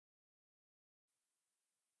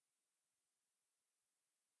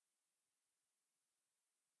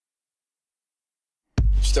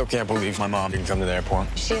Still can't believe my mom didn't come to the airport.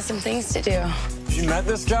 She has some things to do. You met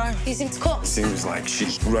this guy? He seems cool. Seems like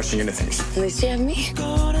she's rushing into things. At least you have me.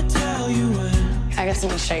 I got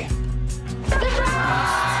something to show you.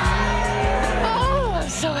 Oh, I'm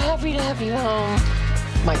so happy to have you home.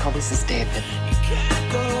 Michael, this is David.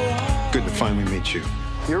 Good to finally meet you.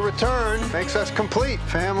 Your return makes us complete.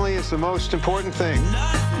 Family is the most important thing.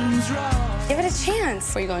 Give it a chance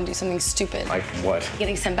before you go and do something stupid. Like what?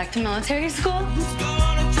 Getting sent back to military school?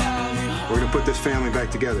 We're gonna put this family back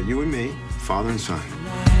together. You and me, father and son.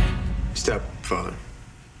 Stepfather.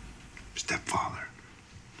 Stepfather.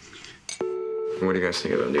 What do you guys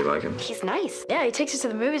think of him? Do you like him? He's nice. Yeah, he takes us to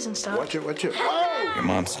the movies and stuff. Watch it, watch it. Your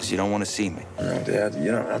mom says you don't want to see me. No, Dad,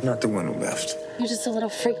 I'm not the one who left. You're just a little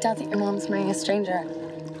freaked out that your mom's marrying a stranger.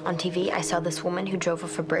 On TV, I saw this woman who drove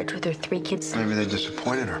off a bridge with her 3 kids. Maybe they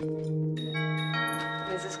disappointed her.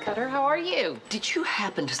 Mrs. Cutter, how are you? Did you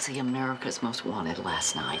happen to see America's Most Wanted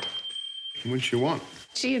last night? What'd you want?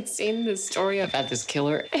 She had seen the story about this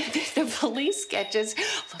killer, and the police sketches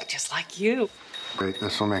look just like you. Wait,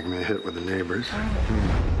 this will make me a hit with the neighbors.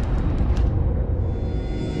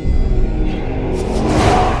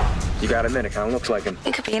 You got a minute, kind of looks like him.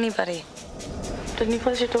 It could be anybody. Didn't you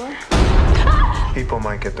close your door? People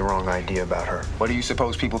might get the wrong idea about her. What do you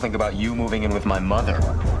suppose people think about you moving in with my mother?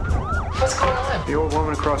 What's going on? The old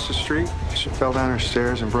woman across the street, she fell down her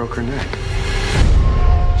stairs and broke her neck.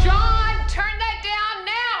 John, turn that down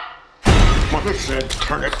now! Mother said,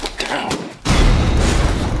 turn it down.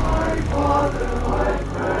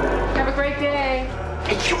 Have a great day.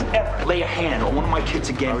 Hey, you ever lay a hand on one of my kids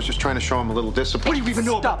I again? was just trying to show him a little discipline. What do you even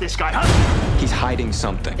know about this guy, huh? He's hiding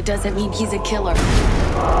something. It doesn't mean he's a killer.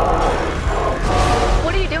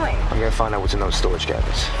 What are you doing? I'm gonna find out what's in those storage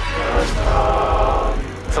cabinets.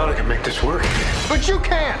 Thought I could make this work. But you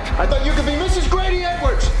can't! I thought you could be Mrs. Grady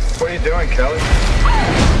Edwards! What are you doing, Kelly?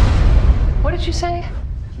 What did you say?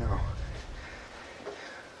 No.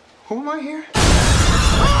 Who am I here?